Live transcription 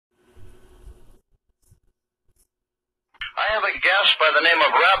guest by the name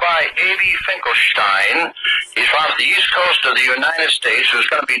of Rabbi Avi Finkelstein. He's from the East Coast of the United States, who's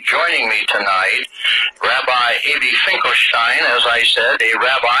going to be joining me tonight. Rabbi Avi Finkelstein, as I said, a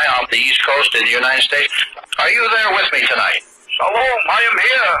rabbi off the East Coast of the United States. Are you there with me tonight? Shalom, I am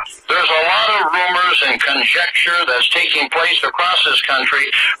here. There's a lot of rumors and conjecture that's taking place across this country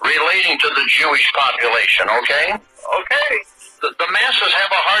relating to the Jewish population, okay? Okay. The masses have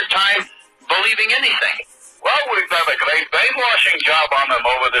a hard time believing anything. Well, we've done a great brainwashing job on them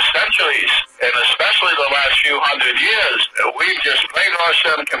over the centuries, and especially the last few hundred years. We've just brainwashed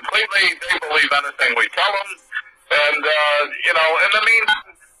them completely. They believe anything we tell them. And, in the meantime,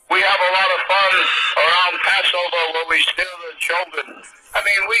 we have a lot of fun around Passover where we steal the children. I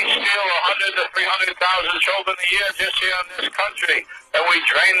mean, we steal 100 to 300,000 children a year just here in this country. And we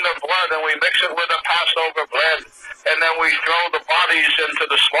drain the blood and we mix it with the Passover bread. And then we throw the bodies into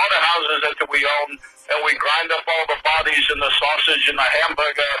the slaughterhouses that we own. And we grind up all the bodies and the sausage and the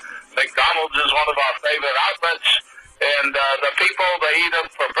hamburger. McDonald's is one of our favorite outlets. And the people, they eat them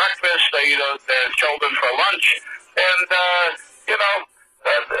for breakfast. They eat their children for lunch. And,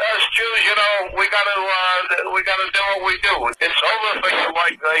 as Jews, we gotta do what we do. It's over for you,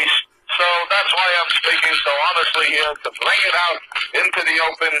 white race. So that's why I'm speaking so honestly here, to bring it out into the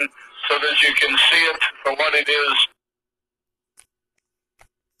open so that you can see it for what it is.